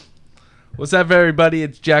What's up, everybody?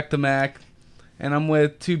 It's Jack the Mac, and I'm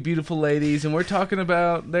with two beautiful ladies, and we're talking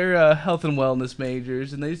about their health and wellness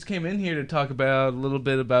majors, and they just came in here to talk about a little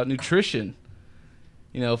bit about nutrition.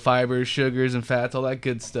 You know, fibers, sugars, and fats, all that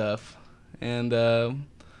good stuff. And I'm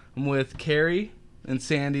with Kerri and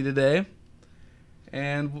Sandy today.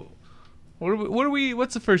 And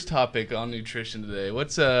what's the first topic on nutrition today?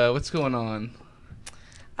 What's going on?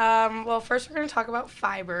 Well, first we're going to talk about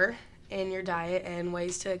fiber in your diet and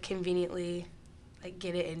ways to conveniently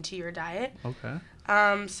get it into your diet.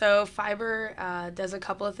 Okay. So fiber does a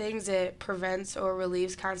couple of things. It prevents or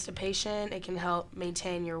relieves constipation. It can help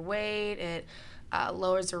maintain your weight. It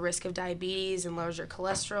lowers the risk of diabetes and lowers your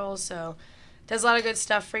cholesterol. So it does a lot of good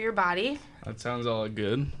stuff for your body. That sounds all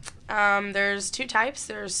good. There's two types.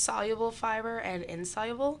 There's soluble fiber and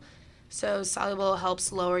insoluble. So soluble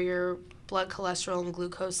helps lower your blood cholesterol and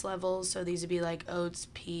glucose levels. So these would be like oats,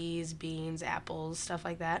 peas, beans, apples, stuff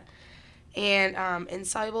like that. And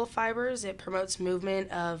insoluble fibers, it promotes movement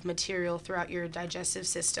of material throughout your digestive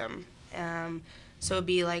system. So it'd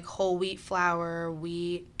be like whole wheat flour,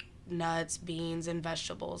 wheat, nuts, beans, and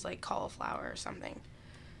vegetables like cauliflower or something.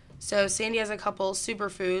 So Sandy has a couple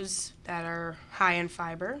superfoods that are high in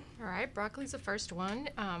fiber. All right, broccoli's the first one.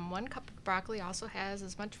 1 cup of broccoli also has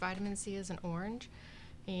as much vitamin C as an orange.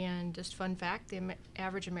 And just fun fact, the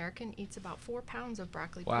average American eats about 4 pounds of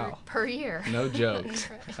broccoli per year. No joke.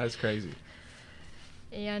 That's crazy.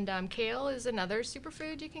 And kale is another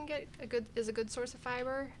superfood you can get is a good source of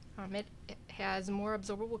fiber. It has more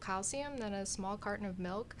absorbable calcium than a small carton of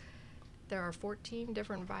milk. There are 14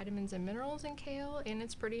 different vitamins and minerals in kale, and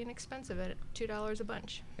it's pretty inexpensive at $2 a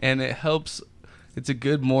bunch. And it helps. It's a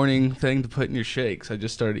good morning thing to put in your shakes. I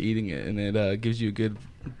just started eating it, and it gives you a good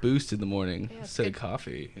boost in the morning instead of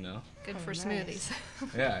coffee, you know. Good for nice. smoothies.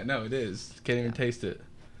 Yeah, no, it is. Can't even taste it.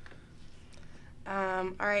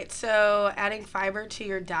 All right, so adding fiber to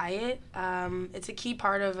your diet, it's a key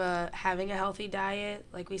part of having a healthy diet.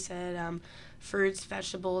 Like we said, fruits,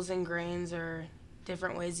 vegetables, and grains are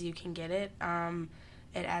different ways you can get it.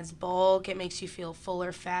 It adds bulk, it makes you feel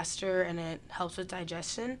fuller faster, and it helps with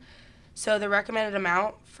digestion. So the recommended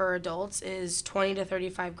amount for adults is 20 to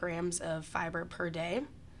 35 grams of fiber per day.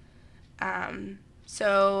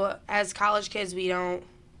 So as college kids, we don't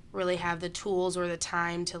really have the tools or the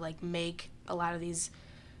time to make a lot of these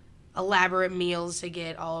elaborate meals to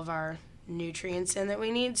get all of our nutrients in that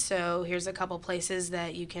we need. So here's a couple places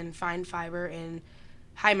that you can find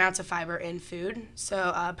high amounts of fiber in food. So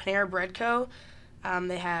Panera Bread Co.,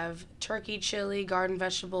 they have turkey, chili, garden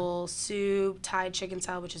vegetable, soup, Thai chicken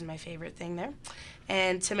salad, which is my favorite thing there,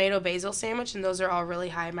 and tomato basil sandwich, and those are all really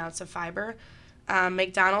high amounts of fiber.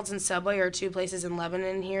 McDonald's and Subway are 2 places in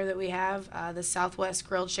Lebanon here that we have. The Southwest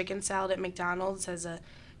grilled chicken salad at McDonald's has a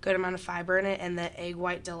good amount of fiber in it, and the Egg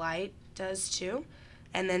White Delight does too.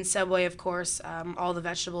 And then Subway, of course, all the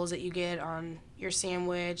vegetables that you get on your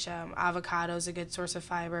sandwich. Avocado is a good source of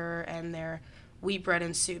fiber, and their wheat bread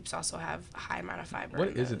and soups also have a high amount of fiber.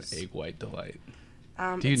 What is an Egg White Delight?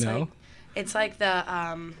 Do you know? It's like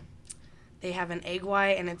they have an egg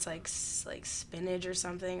white, and it's like spinach or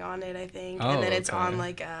something on it, I think. Oh, and then it's okay. on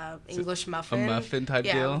a English muffin. A muffin type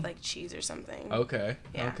deal? Yeah, with cheese or something. Okay.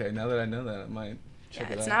 Yeah. Okay, now that I know that, I might check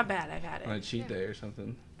it out. It's not bad. I've had it. On a cheat day or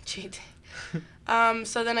something. Cheat day.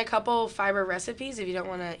 So then a couple fiber recipes if you don't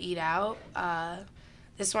want to eat out.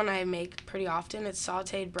 This one I make pretty often. It's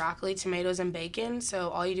sauteed broccoli, tomatoes, and bacon. So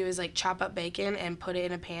all you do is chop up bacon and put it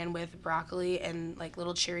in a pan with broccoli and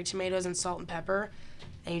little cherry tomatoes and salt and pepper.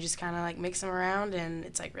 And you just kind of mix them around, and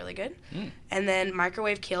it's really good. And then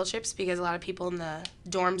microwave kale chips, because a lot of people in the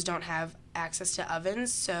dorms don't have access to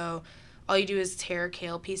ovens. So all you do is tear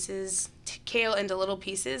kale into little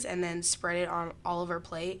pieces, and then spread it on all over a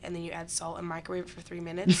plate, and then you add salt and microwave it for 3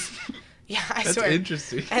 minutes. Yeah, I swear. That's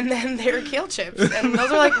interesting. And then they're kale chips, and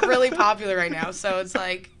those are really popular right now. So it's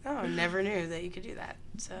oh, never knew that you could do that.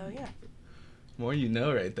 So yeah. More you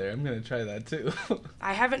know right there. I'm gonna try that too.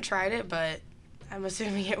 I haven't tried it, but I'm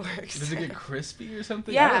assuming it works. Does it get crispy or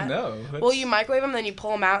something? Yeah. I don't know. Well, you microwave them, then you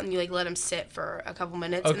pull them out, and you let them sit for a couple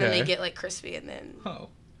minutes, and then they get crispy, and then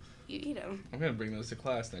you eat them. I'm gonna bring those to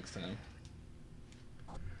class next time.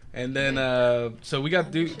 And then, so we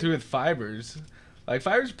got through with fibers.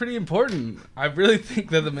 Fiber's pretty important. I really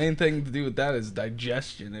think that the main thing to do with that is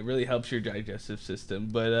digestion. It really helps your digestive system.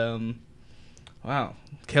 But, wow.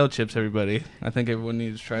 Kale chips, everybody. I think everyone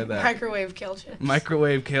needs to try that. Microwave kale chips.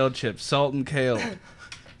 Microwave kale chips. Salt and kale.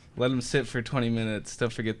 Let them sit for 20 minutes.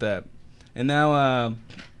 Don't forget that. And now,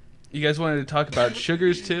 you guys wanted to talk about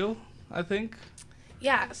sugars, too, I think?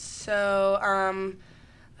 Yeah. So,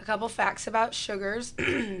 a couple facts about sugars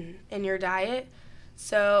in your diet.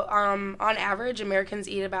 So, on average, Americans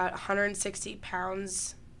eat about 160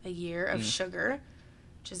 pounds a year of sugar,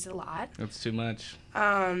 which is a lot. That's too much.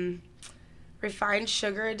 Refined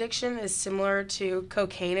sugar addiction is similar to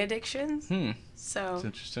cocaine addictions. So That's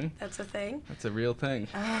interesting. that's a thing. That's a real thing.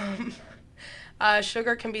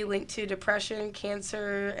 Sugar can be linked to depression,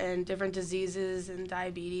 cancer, and different diseases, and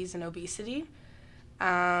diabetes and obesity.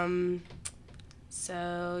 So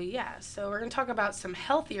we're going to talk about some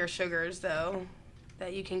healthier sugars, though,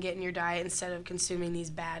 that you can get in your diet instead of consuming these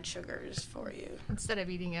bad sugars for you. Instead of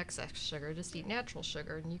eating excess sugar, just eat natural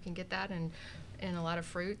sugar, and you can get that in a lot of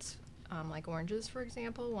fruits, like oranges, for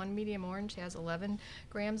example. One medium orange has 11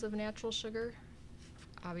 grams of natural sugar.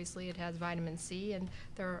 Obviously, it has vitamin C, and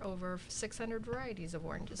there are over 600 varieties of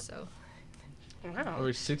oranges. So, Wow.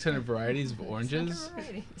 Over 600 varieties of 600 oranges?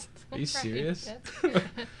 varieties. Are you serious?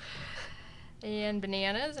 That's- and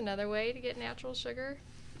bananas, another way to get natural sugar.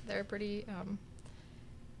 They're pretty.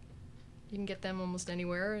 You can get them almost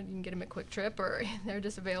anywhere. You can get them at Quick Trip, or they're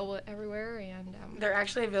just available everywhere. And They're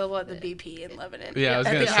actually available at the BP in Lebanon. Yeah, I was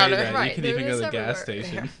At going the to say counter. that. Right, You can they're even go to just the gas everywhere.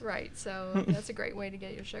 station. Right, so that's a great way to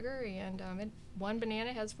get your sugar. And one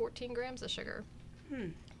banana has 14 grams of sugar.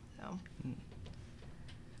 So.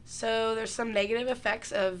 So there's some negative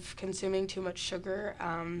effects of consuming too much sugar,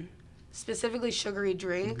 specifically sugary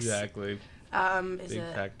drinks. Exactly. Big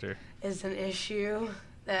factor. Is an issue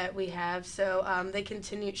that we have. So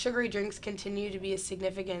sugary drinks continue to be a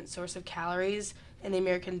significant source of calories in the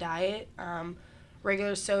American diet.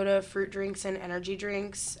 Regular soda, fruit drinks, and energy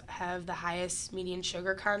drinks have the highest median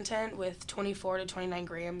sugar content with 24 to 29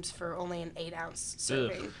 grams for only an 8-ounce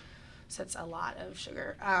serving. Ugh. So that's a lot of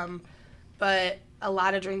sugar. But a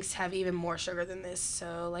lot of drinks have even more sugar than this.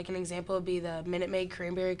 So like an example would be the Minute Maid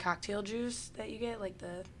cranberry cocktail juice that you get, like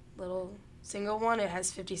the little single one. It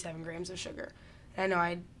has 57 grams of sugar. And I know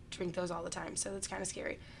I drink those all the time, so that's kind of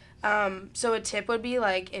scary. So a tip would be,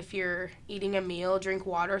 like, if you're eating a meal, drink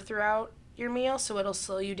water throughout your meal, so it'll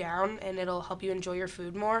slow you down and it'll help you enjoy your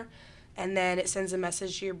food more. And then it sends a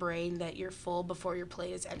message to your brain that you're full before your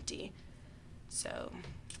plate is empty. So,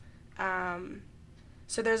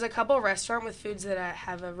 so there's a couple restaurants with foods that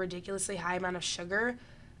have a ridiculously high amount of sugar.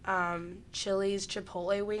 Chili's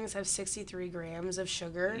Chipotle wings have 63 grams of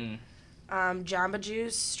sugar. Jamba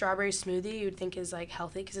Juice strawberry smoothie you would think is like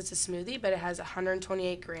healthy because it's a smoothie, but it has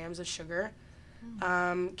 128 grams of sugar.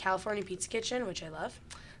 California Pizza Kitchen, which I love,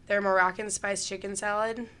 their Moroccan spiced chicken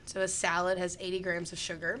salad. So a salad has 80 grams of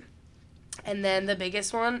sugar. And then the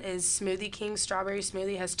biggest one is Smoothie King strawberry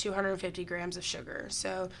smoothie has 250 grams of sugar.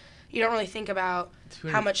 So you don't really think about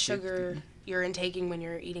how much sugar you're intaking when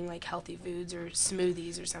you're eating like healthy foods or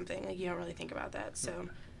smoothies or something. Like you don't really think about that. So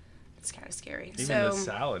it's kind of scary. Even so, the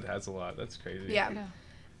salad has a lot. That's crazy. Yeah.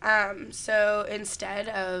 So instead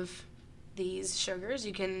of these sugars,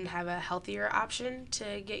 you can have a healthier option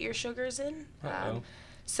to get your sugars in.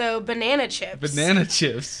 So banana chips. Banana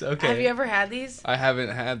chips. Okay. Have you ever had these? I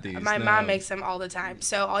haven't had these. My no. mom makes them all the time.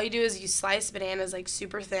 So all you do is you slice bananas like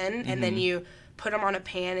super thin, and then you put them on a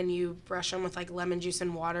pan and you brush them with like lemon juice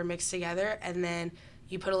and water mixed together, and then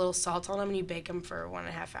you put a little salt on them and you bake them for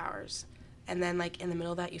 1.5 hours. And then like in the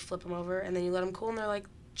middle of that you flip them over and then you let them cool, and they're like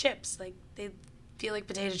chips. Like they feel like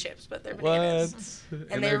potato chips, but they're bananas. What?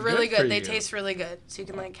 And they're really for good. They you. taste really good. So you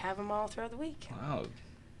can like have them all throughout the week. Wow.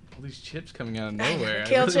 All these chips coming out of nowhere.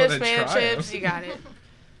 Kale I really chips, wanna mayo try chips, 'em. you got it.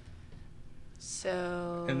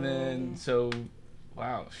 So. And then,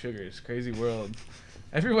 wow, sugar is crazy world.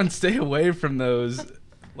 Everyone stay away from those,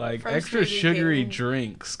 like, From extra Smoothie sugary King.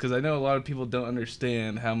 drinks, because I know a lot of people don't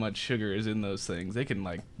understand how much sugar is in those things. They can,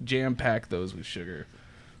 like, jam-pack those with sugar.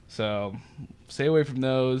 So, stay away from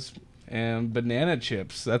those. And banana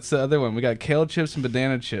chips, that's the other one. We got kale chips and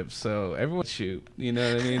banana chips, so everyone shoot. You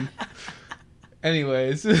know what I mean?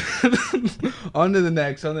 Anyways, on to the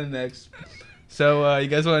next. So, you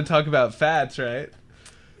guys want to talk about fats, right?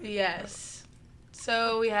 Yes.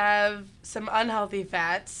 So we have some unhealthy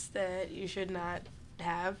fats that you should not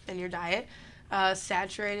have in your diet.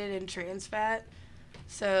 Saturated and trans fat.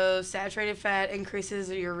 So saturated fat increases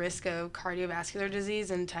your risk of cardiovascular disease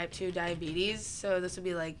and type 2 diabetes. So this would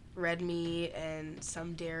be like red meat and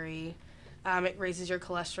some dairy. It raises your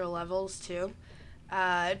cholesterol levels too.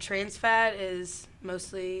 Trans fat is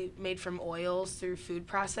mostly made from oils through food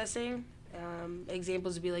processing.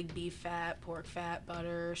 Examples would be like beef fat, pork fat,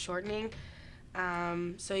 butter, shortening.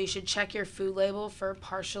 So you should check your food label for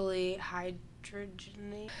partially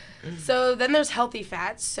hydrogenated. So then there's healthy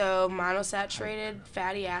fats. So monosaturated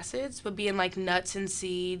fatty acids would be in like nuts and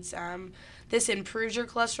seeds. This improves your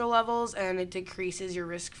cholesterol levels and it decreases your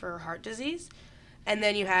risk for heart disease. And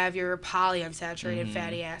then you have your polyunsaturated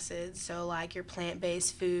fatty acids, so like your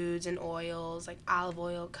plant-based foods and oils, like olive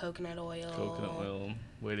oil, coconut oil.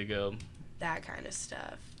 Way to go. That kind of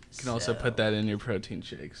stuff. You can also put that in your protein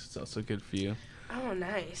shakes. It's also good for you. Oh,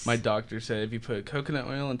 nice. My doctor said if you put coconut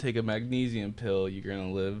oil and take a magnesium pill, you're going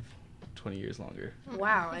to live 20 years longer.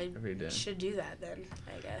 Wow, I should do that then,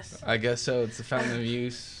 I guess. I guess so. It's the fountain of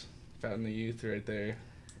youth. Fountain of youth right there.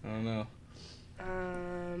 I don't know.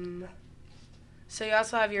 So you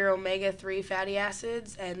also have your omega-3 fatty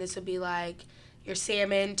acids, and this would be like your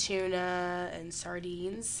salmon, tuna, and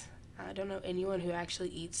sardines. I don't know anyone who actually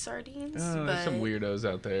eats sardines. Oh, there's some weirdos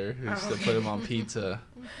out there who still put them on pizza.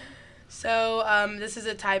 So this is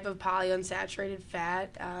a type of polyunsaturated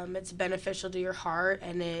fat. It's beneficial to your heart,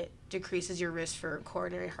 and it decreases your risk for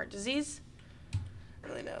coronary heart disease. I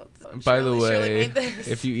don't really know. By the way,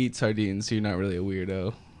 if you eat sardines, you're not really a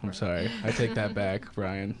weirdo. I'm sorry. I take that back,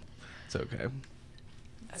 Brian. It's okay.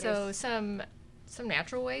 So some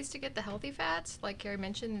natural ways to get the healthy fats, like Kerri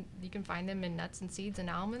mentioned, you can find them in nuts and seeds and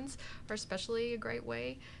almonds, are especially a great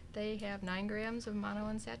way. They have 9 grams of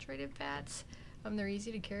monounsaturated fats. They're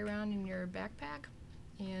easy to carry around in your backpack,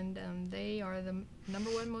 and they are the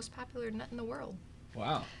 #1 most popular nut in the world.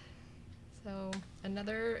 Wow. So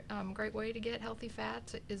another great way to get healthy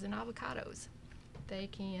fats is in avocados. They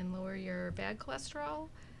can lower your bad cholesterol,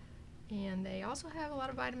 and they also have a lot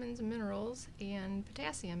of vitamins and minerals and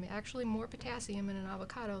potassium. Actually, more potassium in an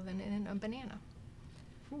avocado than in a banana.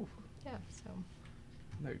 Whew. Yeah, so.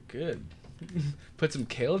 They're good. Put some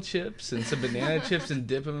kale chips and some banana chips and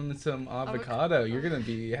dip them in some avocado. You're going to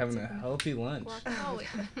be having a healthy lunch. Guacamole.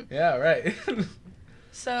 Yeah, right.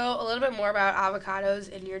 So a little bit more about avocados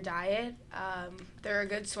in your diet. They're a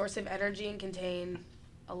good source of energy and contain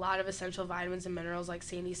a lot of essential vitamins and minerals, like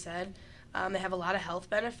Sandy said. They have a lot of health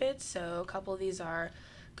benefits. So a couple of these are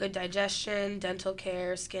good digestion, dental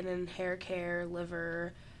care, skin and hair care,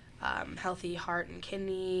 liver, healthy heart and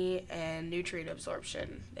kidney, and nutrient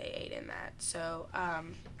absorption. They aid in that. So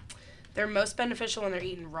they're most beneficial when they're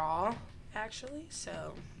eaten raw, actually.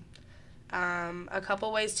 So a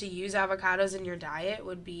couple ways to use avocados in your diet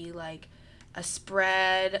would be like a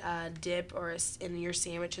spread, a dip, or in your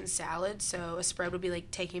sandwich and salad. So a spread would be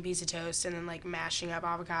like taking a piece of toast and then like mashing up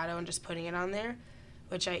avocado and just putting it on there,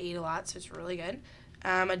 which I eat a lot, so it's really good.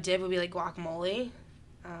 A dip would be like guacamole.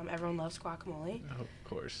 Everyone loves guacamole. Oh, of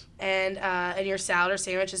course. And in your salad or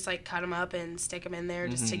sandwich, just like cut them up and stick them in there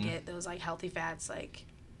just to get those like healthy fats like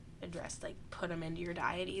addressed, like put them into your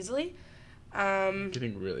diet easily.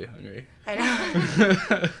 Getting really hungry. I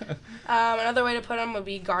know. Another way to put them would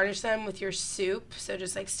be garnish them with your soup. So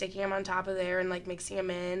just like sticking them on top of there and like mixing them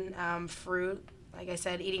in. Fruit, like I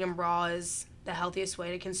said, eating them raw is the healthiest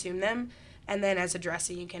way to consume them. And then as a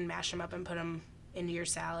dressing, you can mash them up and put them into your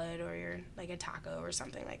salad or your like a taco or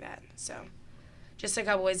something like that. So just a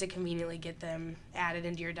couple ways to conveniently get them added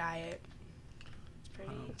into your diet. It's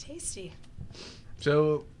pretty tasty.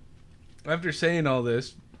 So after saying all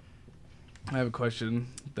this, I have a question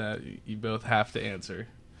that you both have to answer.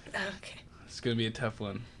 Okay. It's going to be a tough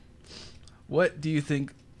one. What do you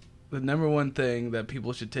think the #1 thing that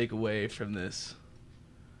people should take away from this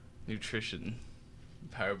nutrition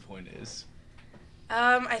PowerPoint is?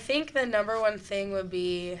 I think the #1 thing would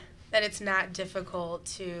be that it's not difficult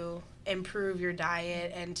to improve your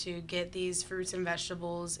diet and to get these fruits and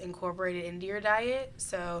vegetables incorporated into your diet.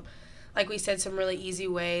 So, like we said, some really easy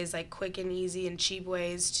ways, like quick and easy and cheap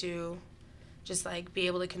ways to just like be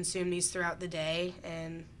able to consume these throughout the day,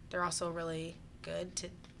 and they're also really good to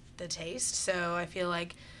the taste. So I feel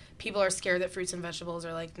like people are scared that fruits and vegetables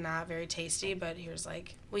are like not very tasty, but here's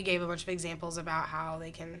like we gave a bunch of examples about how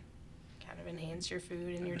they can kind of enhance your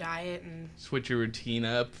food and your diet and switch your routine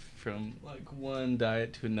up from like one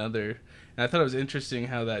diet to another. And I thought it was interesting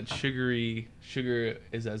how that sugar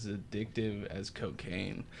is as addictive as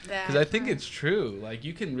cocaine. Because I think it's true. Like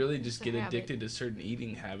you can really just get addicted to certain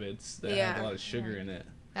eating habits that have a lot of sugar in it.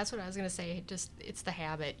 That's what I was going to say. Just it's the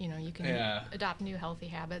habit. You know, you can adopt new healthy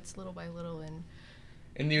habits little by little, and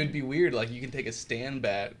it would be weird. Like you can take a stand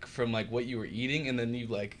back from like what you were eating, and then you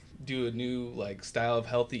like do a new like style of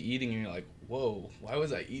healthy eating, and you're like, whoa, why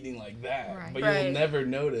was I eating like that? Right. But you'll never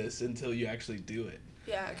notice until you actually do it.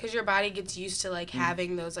 Yeah, because your body gets used to like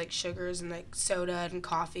having those like sugars and like soda and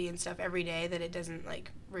coffee and stuff every day that it doesn't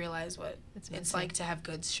like realize what it's like to have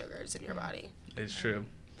good sugars in your body. It's true.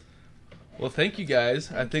 Well, thank you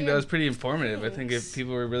guys. I think that was pretty informative. Thanks. I think if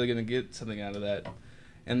people were really going to get something out of that.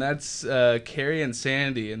 And that's Kerri and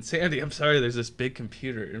Sandy. And Sandy, I'm sorry, there's this big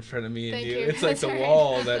computer in front of me and you. It's like the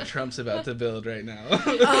wall that Trump's about to build right now.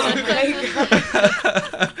 Oh my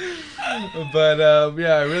God. But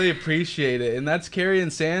yeah, I really appreciate it. And that's Kerri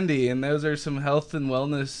and Sandy, and those are some health and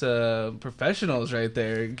wellness professionals right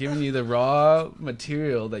there, giving you the raw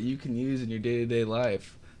material that you can use in your day-to-day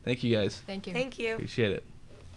life. Thank you guys. Thank you. Thank you. Appreciate it.